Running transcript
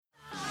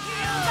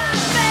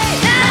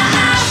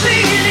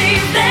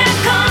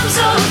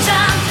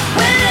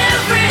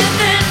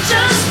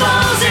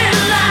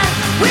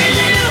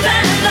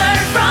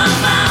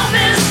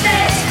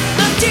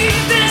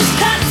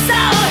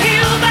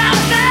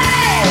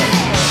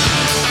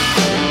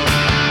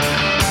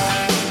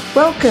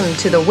Welcome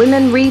to the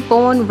Women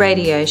Reborn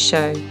radio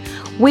show.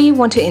 We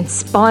want to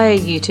inspire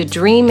you to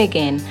dream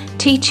again,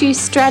 teach you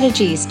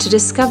strategies to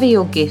discover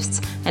your gifts,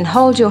 and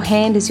hold your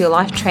hand as your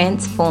life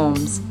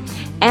transforms.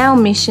 Our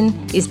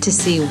mission is to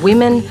see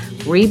women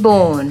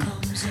reborn.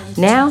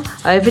 Now,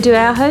 over to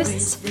our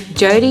hosts,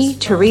 Jody,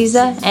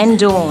 Teresa, and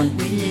Dawn.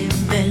 We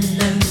live and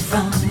learn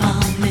from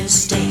our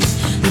mistakes.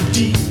 The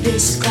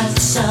deepest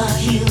cuts are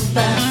healed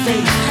by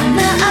faith.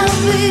 Now I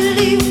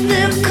believe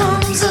there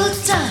comes a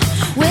time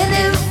when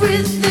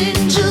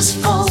everything just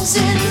falls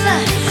in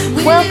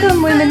line.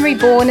 Welcome, Women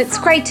Reborn. It's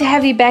great to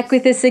have you back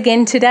with us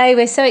again today.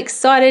 We're so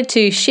excited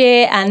to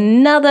share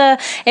another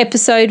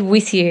episode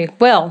with you.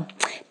 Well,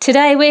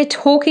 today we're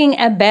talking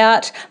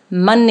about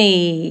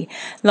money.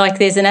 Like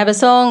there's an ABBA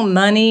song,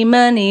 money,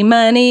 money,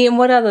 money, and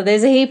what other?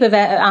 There's a heap of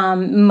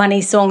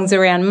money songs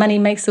around. Money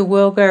makes the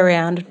world go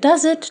round.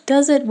 Does it?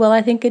 Does it? Well,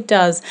 I think it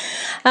does.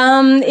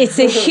 It's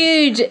a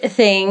huge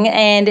thing,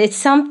 and it's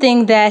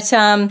something that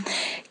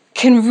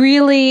can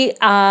really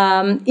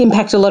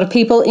impact a lot of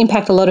people,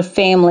 impact a lot of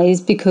families,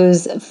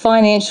 because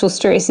financial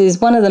stress is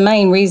one of the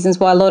main reasons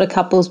why a lot of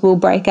couples will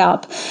break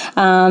up.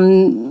 I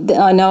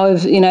know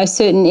of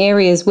certain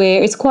areas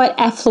where it's quite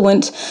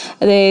affluent.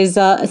 There's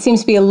it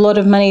seems to be a lot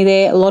of money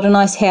there, a lot of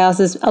nice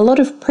houses, a lot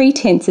of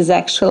pretenses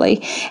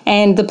actually,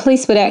 and the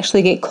police would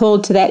actually get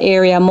called to that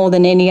area more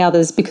than any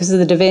others because of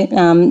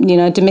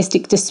the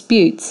domestic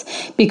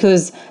disputes,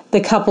 because the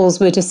couples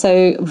were just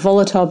so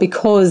volatile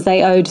because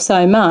they owed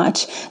so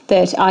much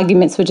that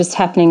arguments were just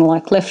happening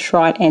like left,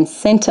 right and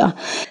centre.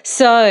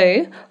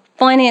 So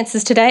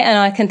finances today, and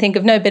I can think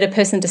of no better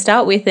person to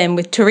start with than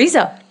with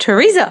Teresa.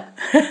 Teresa,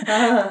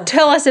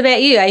 tell us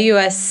about you. Are you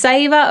a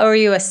saver or are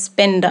you a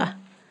spender?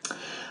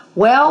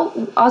 Well,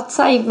 I'd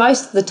say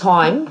most of the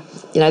time,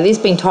 there's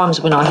been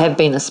times when I have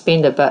been a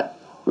spender, but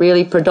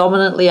really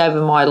predominantly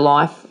over my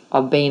life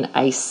I've been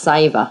a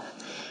saver.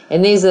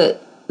 And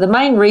the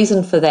main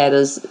reason for that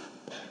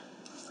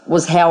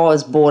was how I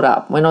was brought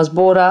up. When I was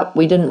brought up,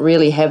 we didn't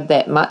really have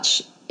that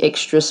much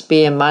extra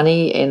spare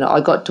money, and I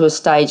got to a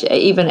stage,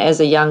 even as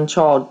a young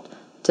child,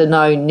 to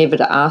know never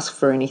to ask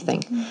for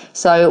anything.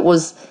 So it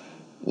was,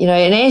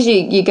 and as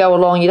you go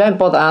along, you don't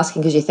bother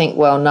asking because you think,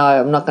 well, no,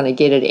 I'm not going to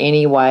get it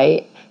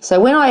anyway. So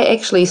when I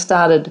actually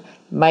started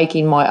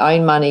making my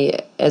own money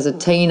as a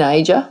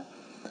teenager,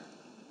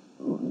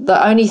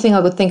 the only thing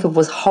I could think of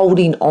was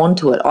holding on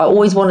to it. I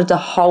always wanted to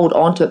hold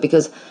on to it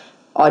because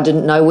I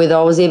didn't know whether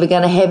I was ever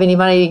going to have any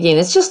money again.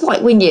 It's just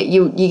like when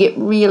you get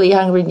really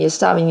hungry and you're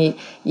starving,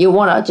 you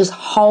want to just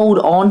hold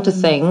on to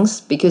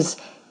things, because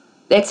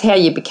that's how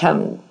you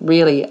become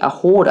really a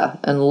hoarder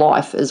in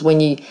life, is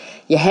when you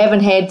haven't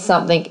had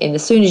something and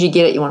as soon as you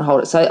get it, you want to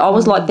hold it. So I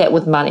was like that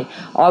with money.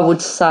 I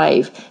would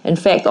save. In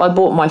fact, I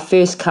bought my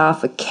first car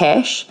for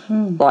cash.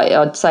 Like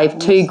I'd save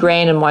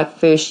 $2,000 in my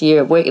first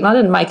year of work, and I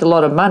didn't make a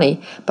lot of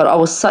money, but I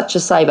was such a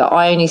saver.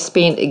 I only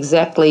spent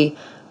exactly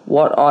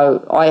what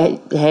I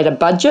had a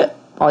budget.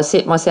 I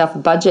set myself a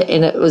budget,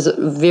 and it was a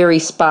very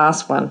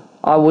sparse one.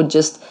 I would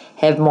just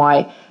have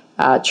my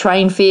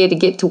train fare to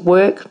get to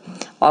work.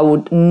 I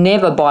would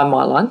never buy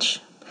my lunch.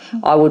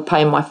 I would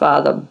pay my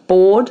father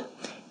board,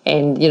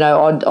 and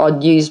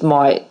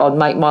I'd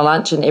make my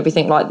lunch and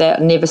everything like that.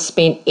 I never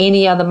spent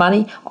any other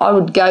money. I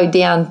would go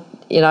down,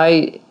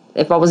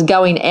 if I was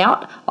going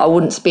out, I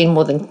wouldn't spend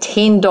more than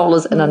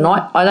 $10 in a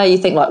night. I know you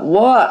think like,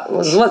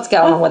 what's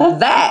going on with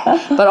that?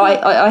 But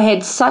I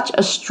had such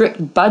a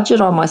strict budget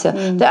on myself.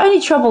 The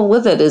only trouble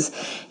with it is,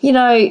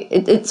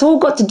 it's all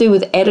got to do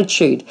with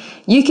attitude.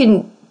 You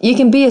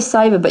can be a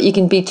saver, but you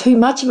can be too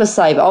much of a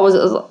saver. I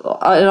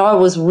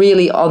was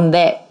really on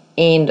that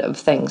end of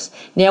things.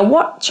 Now,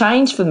 what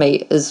changed for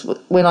me is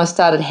when I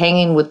started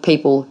hanging with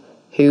people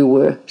who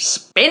were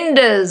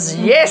spenders.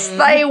 Yes,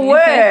 they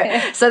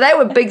were. So they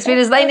were big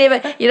spenders. They never,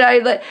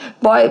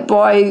 by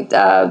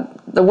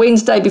the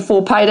Wednesday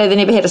before payday, they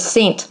never had a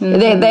cent.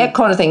 That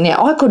kind of thing.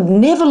 Now, I could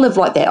never live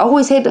like that. I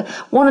always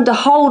wanted to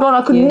hold on.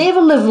 I could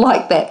never live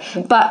like that.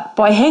 But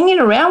by hanging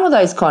around with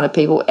those kind of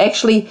people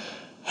actually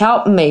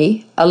helped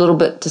me a little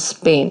bit to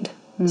spend.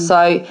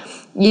 So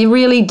you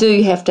really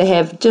do have to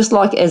have, just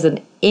like as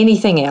in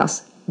anything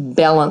else,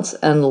 balance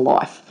in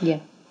life. Yeah.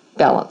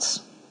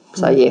 Balance.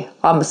 So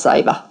I'm a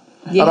saver,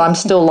 but I'm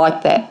still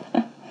like that.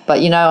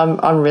 But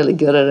I'm really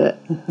good at it.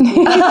 But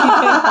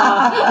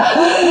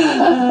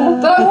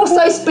I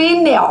also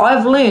spend now.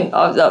 I've learned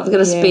I've got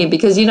to spend,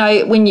 because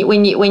when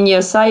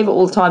you save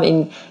all the time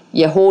and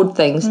you hoard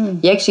things,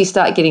 you actually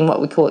start getting what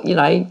we call,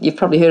 you've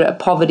probably heard of a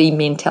poverty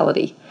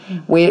mentality,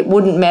 where it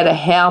wouldn't matter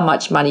how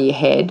much money you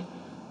had,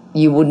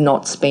 you would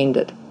not spend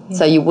it.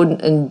 So you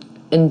wouldn't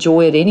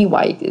enjoy it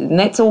anyway, and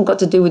that's all got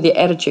to do with your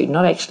attitude,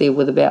 not actually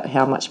with about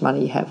how much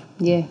money you have.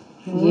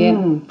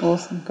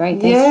 Awesome, great.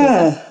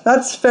 Thanks, Teresa.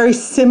 That's very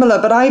similar,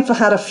 but I've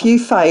had a few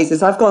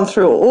phases. I've gone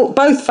through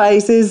both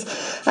phases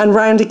and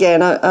round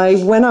again.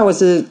 When I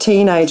was a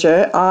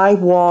teenager, I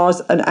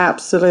was an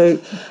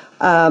absolute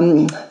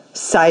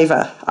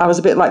saver. I was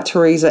a bit like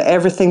Teresa.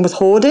 Everything was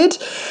hoarded.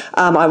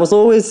 I was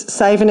always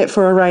saving it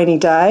for a rainy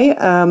day.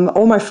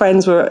 All my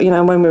friends were,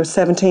 when we were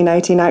 17,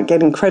 18, out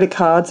getting credit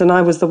cards, and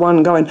I was the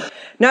one going,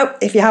 nope,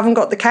 if you haven't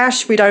got the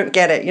cash, we don't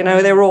get it.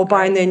 They were all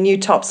buying their new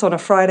tops on a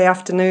Friday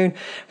afternoon,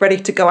 ready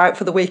to go out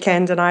for the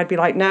weekend, and I'd be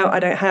like, no,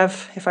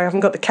 if I haven't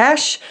got the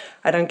cash,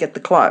 I don't get the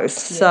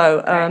clothes.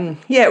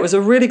 It was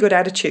a really good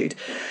attitude.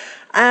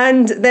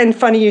 And then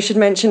funny you should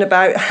mention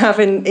about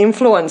having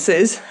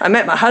influences. I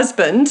met my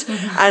husband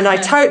and I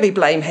totally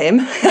blame him.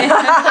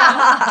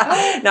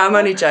 No, I'm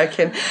only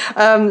joking.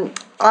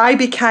 I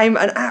became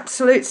an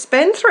absolute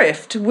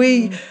spendthrift.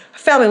 We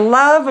fell in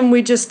love and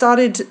we just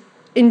started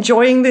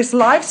enjoying this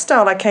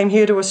lifestyle. I came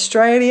here to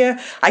Australia.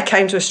 I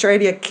came to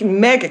Australia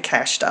mega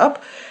cashed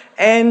up,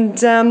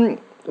 and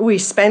we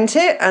spent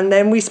it, and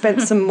then we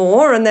spent some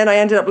more, and then I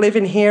ended up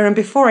living here, and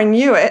before I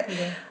knew it,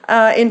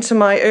 into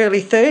my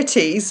early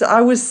 30s, I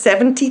was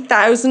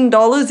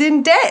 $70,000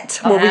 in debt.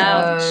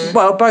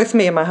 Well, both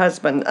me and my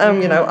husband.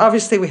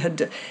 Obviously we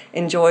had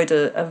enjoyed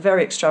a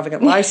very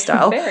extravagant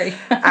lifestyle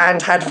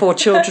and had 4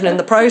 children in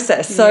the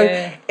process.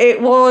 So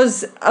it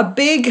was a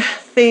big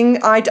thing.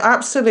 My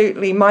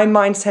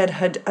mindset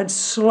had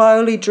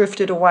slowly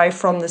drifted away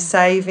from the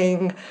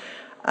saving,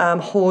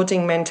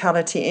 hoarding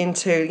mentality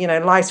into,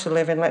 life's for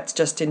living, let's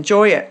just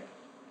enjoy it.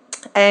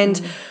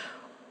 And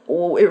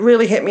it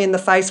really hit me in the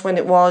face when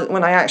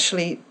I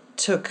actually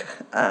took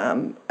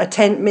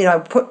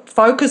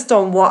focused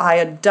on what I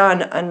had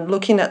done and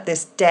looking at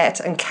this debt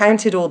and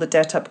counted all the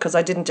debt up, because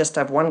I didn't just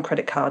have one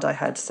credit card, I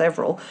had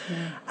several,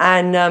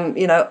 and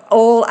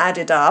all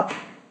added up.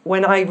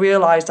 When I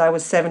realised I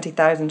was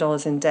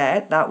 $70,000 in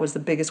debt, that was the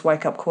biggest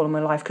wake up call in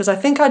my life, because I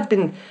think I'd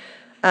been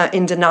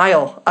in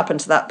denial up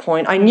until that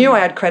point. I knew I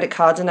had credit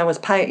cards, and I was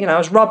paying, I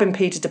was robbing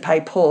Peter to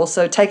pay Paul,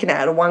 so taking it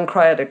out of one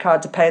credit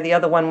card to pay the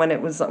other one when I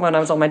was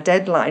on my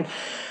deadline.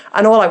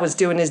 And all I was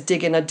doing is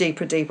digging a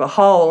deeper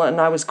hole,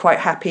 and I was quite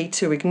happy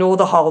to ignore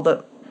the hole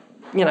that,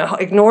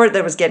 ignore it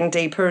that was getting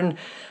deeper, and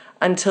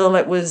until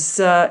it was,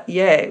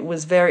 it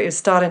was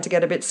starting to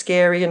get a bit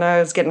scary, I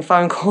was getting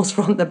phone calls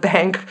from the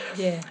bank,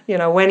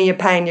 when are you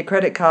paying your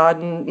credit card?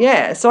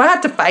 And so I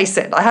had to face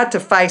it. I had to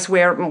face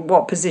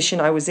what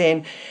position I was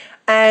in,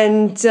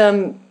 and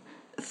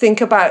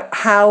think about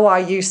how I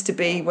used to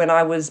be when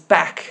I was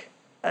back,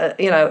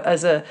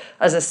 as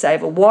a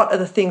saver. What are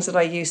the things that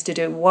I used to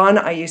do? One,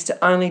 I used to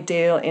only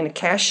deal in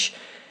cash,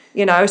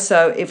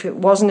 so if it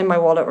wasn't in my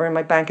wallet or in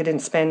my bank, I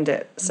didn't spend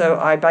it. So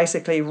I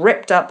basically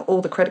ripped up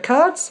all the credit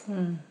cards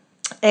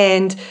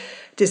and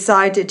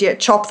decided,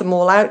 chop them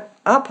all up.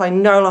 I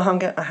no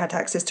longer had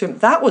access to them.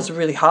 That was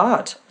really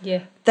hard.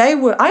 Yeah.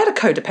 I had a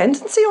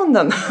codependency on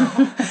them.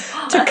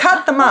 To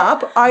cut them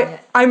up, I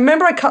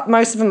remember I cut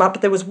most of them up,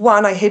 but there was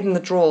one I hid in the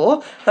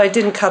drawer that I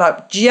didn't cut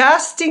up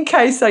just in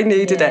case I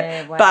needed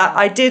it. Wow. But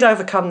I did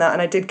overcome that,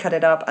 and I did cut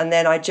it up, and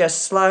then I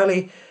just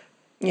slowly,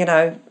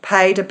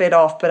 paid a bit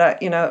off.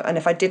 But, and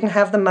if I didn't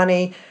have the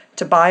money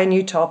to buy a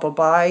new top or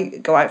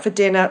go out for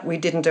dinner, we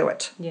didn't do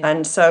it. Yeah.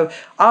 And so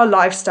our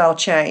lifestyle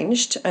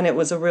changed, and it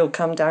was a real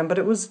come down, but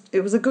it was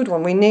a good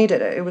one. We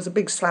needed it. It was a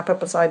big slap up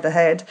beside the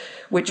head,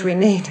 which we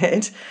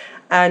needed.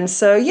 And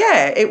so,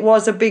 it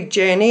was a big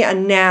journey,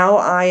 and now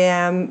I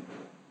am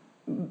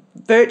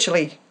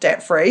virtually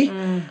debt-free.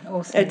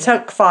 Awesome. It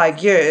took 5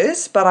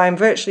 years, but I'm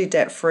virtually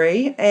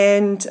debt-free,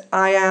 and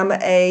I'm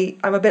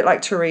a bit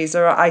like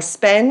Teresa. I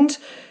spend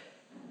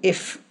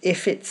if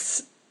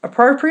it's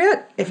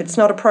appropriate. If it's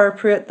not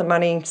appropriate, the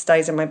money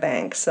stays in my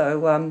bank. So,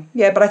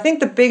 but I think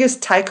the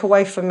biggest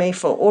takeaway for me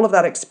for all of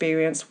that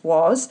experience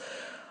was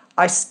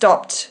I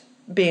stopped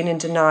being in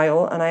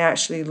denial, and I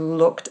actually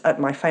looked at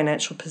my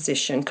financial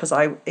position, because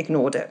I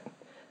ignored it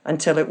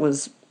until it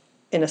was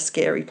in a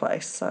scary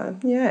place. So,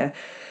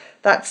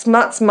 that's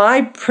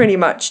my pretty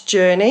much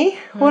journey.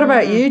 What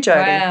about you,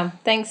 Jodie? Wow,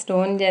 thanks,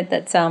 Dawn. Yeah,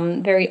 that's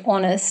very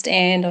honest,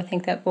 and I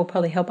think that will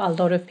probably help a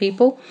lot of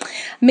people.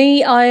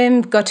 Me,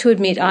 I've got to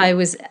admit, I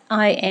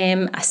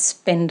am a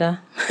spender.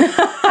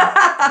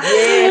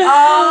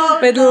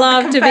 Yes. Would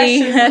love to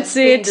be. That's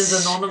it.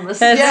 Anonymous.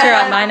 That's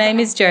right. My name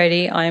is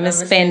Jodie. I'm a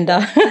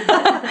spender.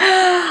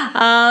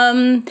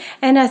 And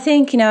I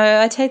think,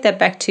 I take that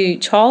back to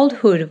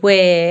childhood,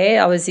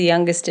 where I was the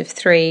youngest of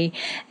 3,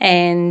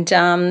 and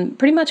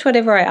pretty much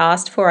whatever I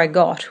asked for, I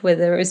got,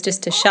 whether it was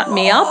just to shut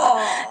me up.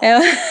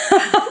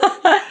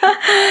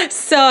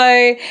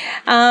 So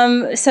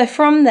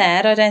from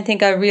that, I don't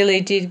think I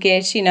really did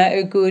get,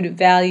 a good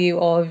value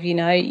of,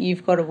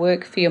 you've got to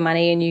work for your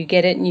money and you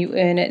get it and you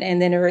earn it, and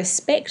then a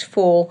respect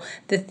for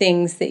the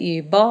things that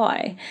you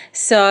buy.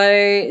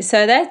 So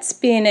that's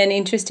been an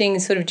interesting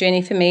sort of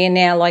journey for me. And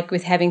now, like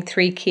with having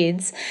 3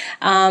 kids,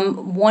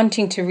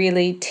 wanting to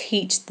really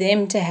teach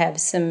them to have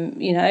some,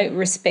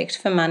 respect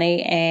for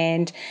money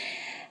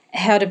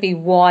how to be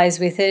wise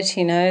with it,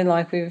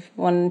 like we've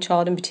one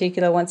child in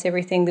particular wants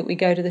everything that we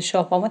go to the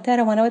shop. I want that,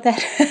 I want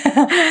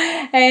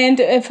that.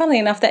 And funnily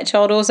enough, that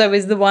child also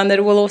is the one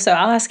that will also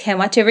ask how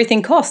much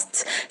everything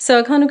costs. So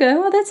I kind of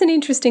go, oh, that's an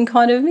interesting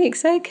kind of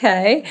mix.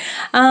 Okay.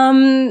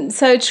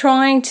 So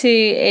trying to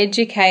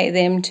educate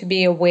them to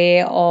be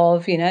aware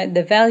of,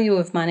 the value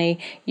of money.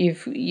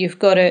 You've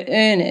got to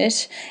earn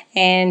it,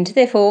 and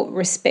therefore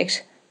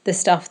respect the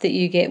stuff that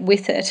you get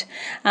with it.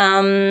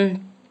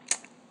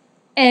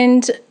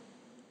 And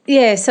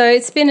yeah, so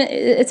it's been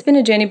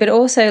a journey, but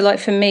also, like,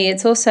 for me,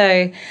 it's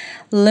also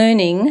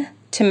learning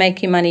to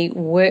make your money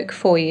work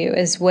for you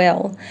as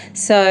well.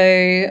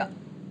 So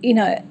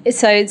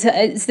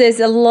there's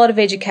a lot of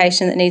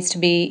education that needs to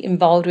be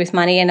involved with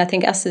money, and I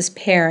think us as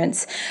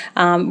parents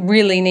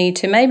really need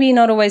to maybe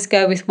not always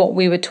go with what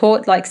we were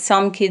taught. Like,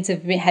 some kids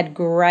have had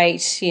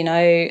great,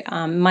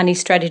 money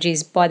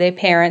strategies by their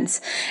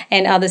parents,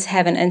 and others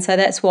haven't. And so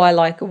that's why,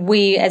 like,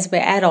 we as we're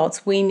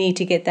adults, we need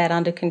to get that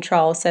under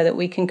control so that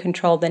we can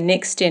control the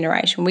next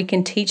generation. We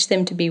can teach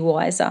them to be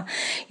wiser.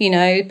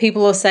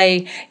 People will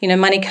say,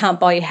 money can't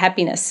buy you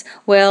happiness.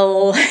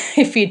 Well,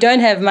 if you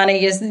don't have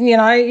money, it's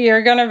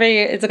going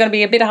to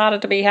be a bit harder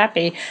to be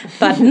happy,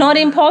 but not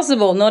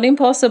impossible.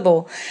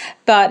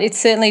 But it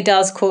certainly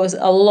does cause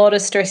a lot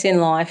of stress in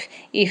life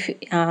if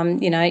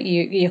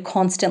you're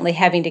constantly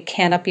having to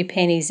count up your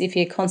pennies, if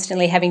you're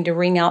constantly having to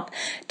ring up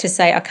to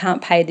say, I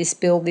can't pay this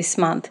bill this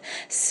month.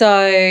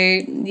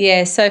 So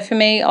for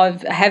me,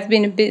 I have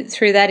been a bit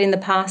through that in the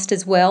past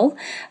as well.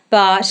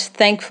 But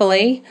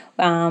thankfully,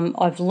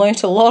 I've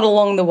learnt a lot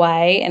along the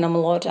way, and I'm a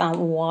lot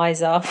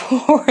wiser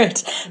for it.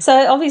 So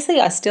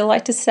obviously, I still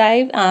like to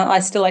save,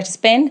 I still like to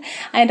spend,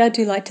 and I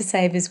do like to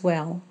save as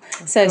well.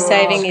 So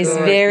saving is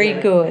very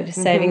good.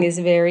 Saving is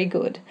very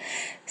good.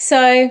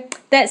 So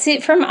that's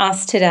it from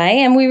us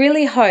today, and we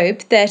really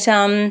hope that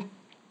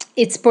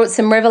it's brought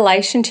some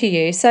revelation to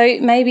you. So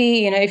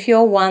maybe, if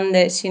you're one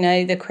that,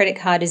 the credit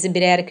card is a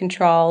bit out of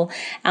control,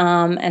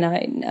 and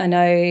I know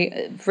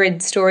I've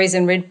read stories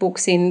and read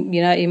books in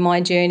my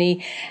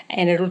journey,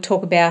 and it'll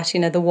talk about,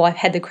 the wife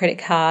had the credit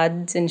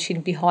cards and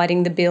she'd be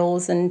hiding the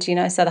bills, and,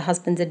 so the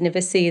husbands would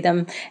never see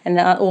them, and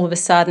all of a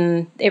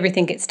sudden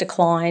everything gets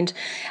declined.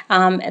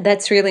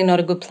 That's really not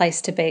a good place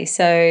to be.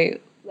 So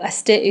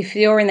if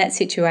you're in that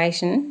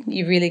situation,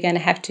 you're really going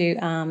to have to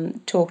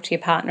talk to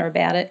your partner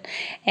about it,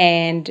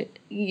 and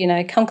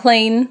come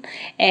clean.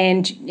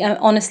 And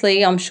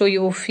honestly, I'm sure you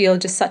will feel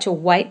just such a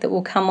weight that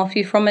will come off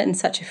you from it, and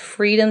such a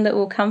freedom that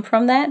will come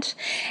from that.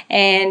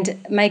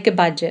 And make a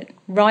budget.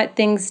 Write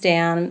things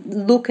down.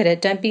 Look at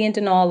it. Don't be in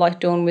denial, like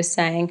Dawn was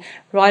saying.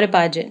 Write a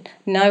budget.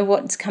 Know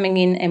what's coming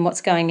in and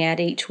what's going out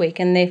each week,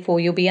 and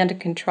therefore you'll be under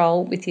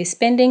control with your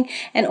spending.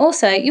 And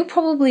also, you'll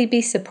probably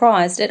be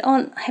surprised at,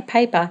 on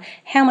paper,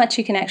 how much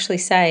you can actually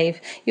save.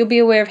 You'll be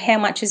aware of how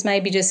much is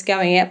maybe just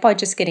going out by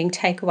just getting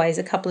takeaways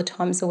a couple of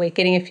times a week,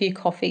 getting a few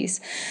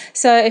coffees.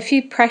 So a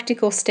few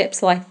practical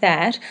steps like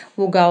that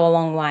will go a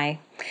long way.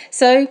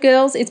 So,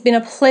 girls, it's been a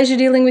pleasure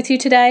dealing with you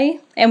today,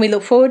 and we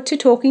look forward to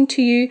talking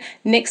to you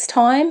next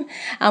time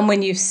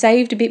when you've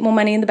saved a bit more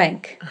money in the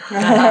bank.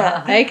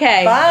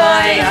 Okay,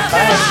 bye.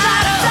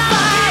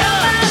 Bye.